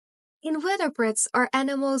Invertebrates are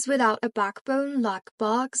animals without a backbone like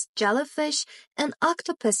bugs, jellyfish, and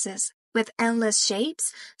octopuses, with endless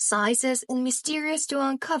shapes, sizes, and mysterious to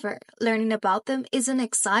uncover. Learning about them is an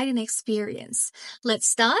exciting experience.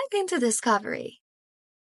 Let's dive into discovery.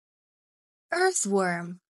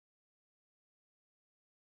 Earthworm.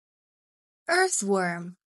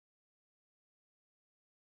 Earthworm.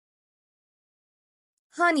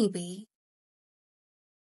 Honeybee.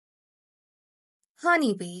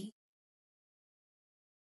 Honeybee.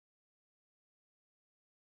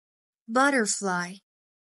 Butterfly.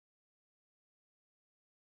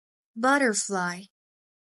 Butterfly.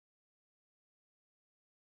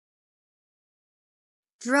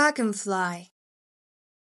 Dragonfly.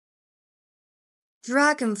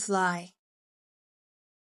 Dragonfly.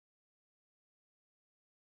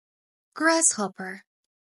 Grasshopper.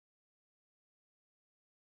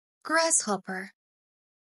 Grasshopper.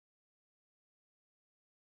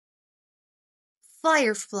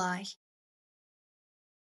 Firefly.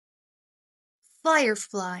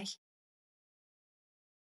 Firefly.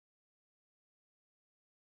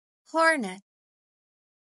 Hornet.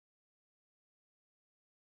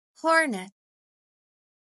 Hornet.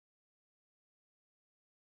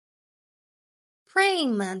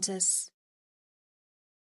 Praying mantis.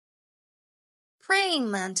 Praying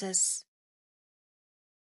mantis.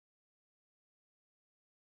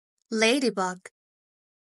 Ladybug.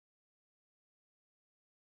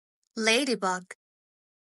 Ladybug.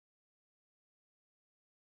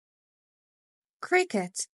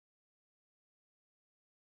 Cricket.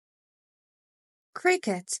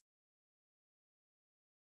 Cricket.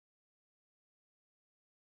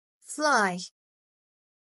 Fly.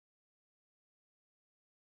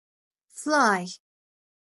 Fly.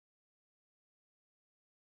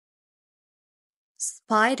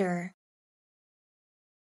 Spider.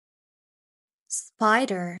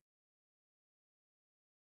 Spider.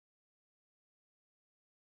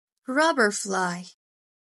 Rubberfly.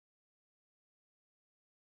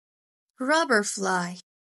 Rubberfly.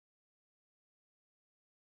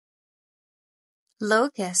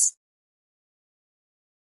 Locust.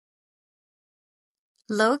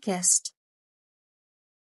 Locust.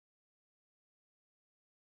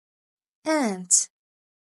 Ant.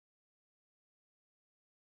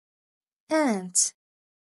 Ant.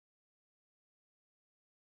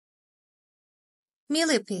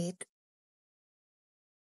 Millipede.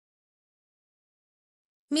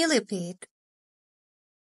 Millipede.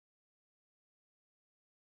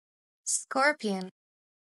 Scorpion.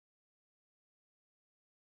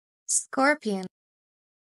 Scorpion.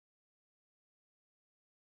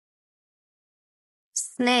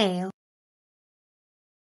 Snail.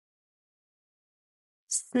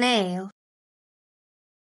 Snail.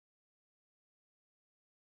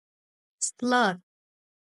 Slug.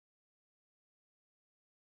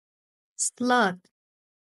 Slug.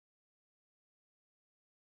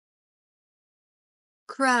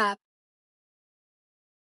 Crab.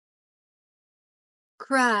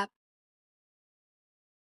 Crab.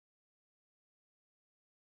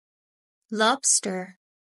 Lobster.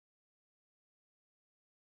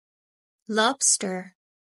 Lobster.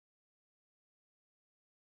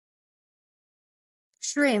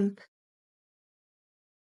 Shrimp.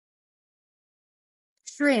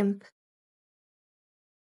 Shrimp.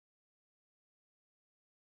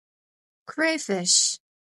 Crayfish.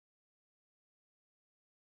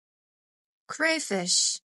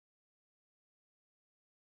 Crayfish.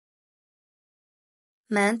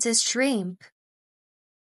 Mantis shrimp.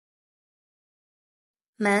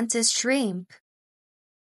 Mantis shrimp.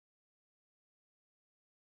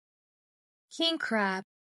 King crab.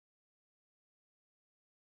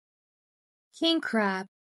 King crab.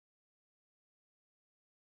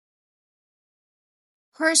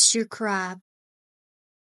 Horseshoe crab.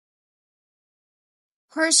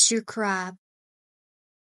 Horseshoe crab.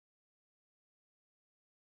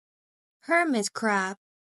 Hermit crab.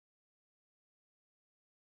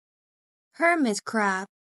 Hermit crab.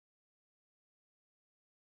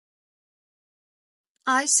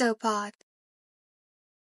 Isopod.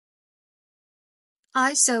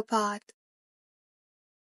 Isopod.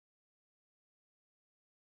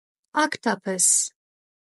 Octopus.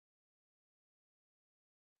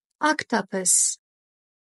 Octopus.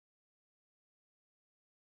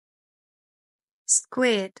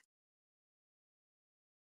 Squid.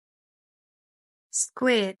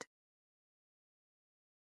 Squid.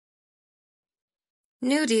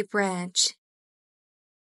 Nudibranch.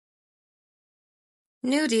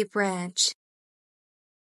 Nudibranch.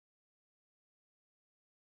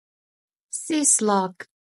 Sea slug.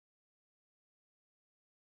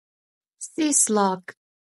 Sea slug.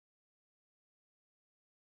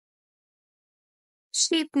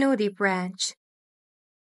 Sheep nudibranch.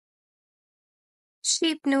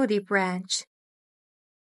 Sheep nudibranch.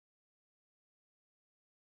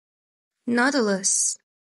 Nautilus.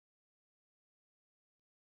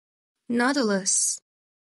 Nautilus.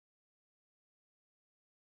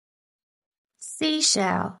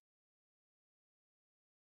 Seashell.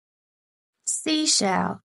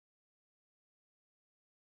 Seashell.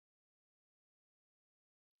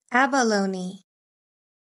 Abalone.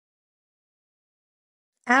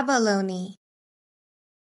 Abalone.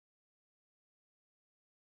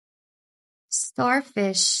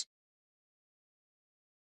 Starfish.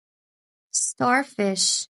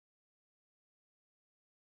 Starfish.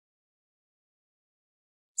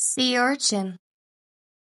 Sea urchin.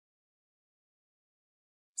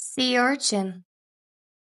 Sea urchin.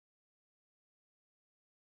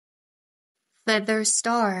 Feather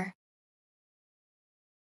star.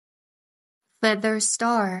 Feather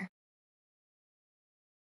star.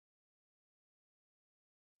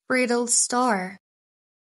 Brittle star.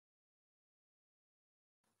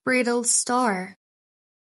 Brittle star.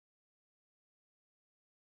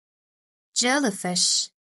 Jellyfish.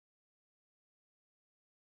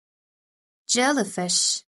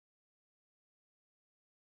 Jellyfish.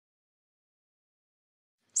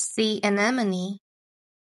 Sea anemone.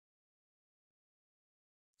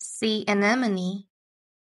 Sea anemone.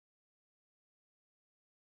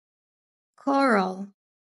 Coral.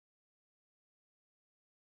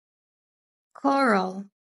 Coral.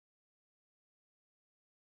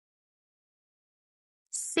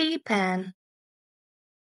 Sea pan.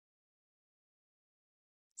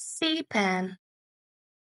 Sea pan.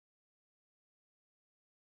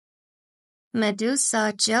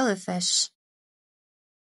 Medusa jellyfish.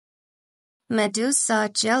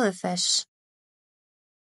 Medusa jellyfish.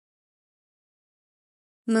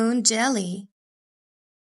 Moon jelly.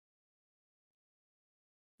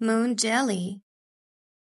 Moon jelly.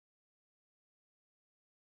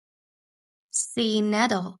 Sea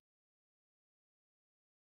nettle.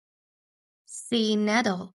 Sea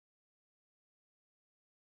nettle.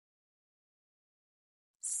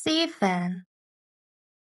 Sea fan.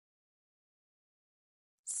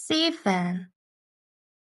 Sea fan.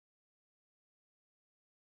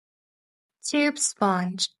 Tube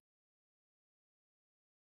sponge.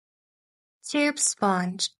 Tube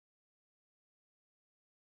sponge.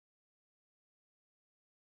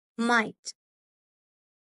 Mite.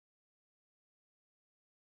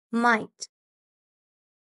 Mite.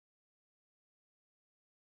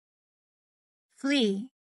 Flea.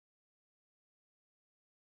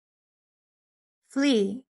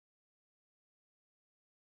 Flea.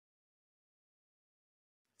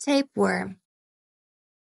 Tapeworm.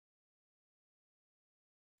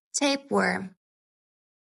 Tapeworm.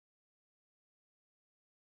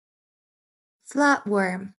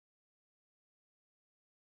 Flatworm.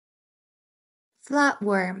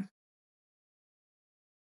 Flatworm.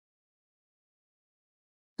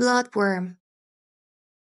 Bloodworm.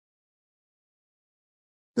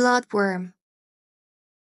 Bloodworm.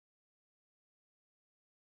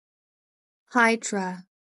 Hydra.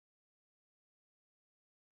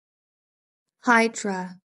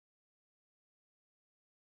 Hydra.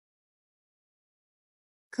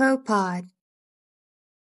 Copod.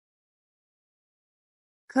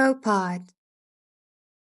 Copod.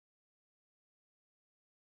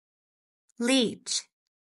 Leech.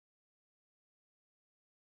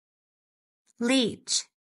 Leech.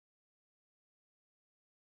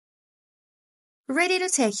 Ready to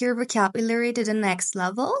take your vocabulary to the next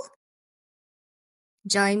level?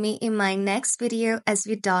 Join me in my next video as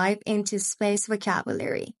we dive into space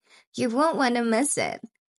vocabulary. You won't want to miss it.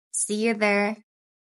 See you there.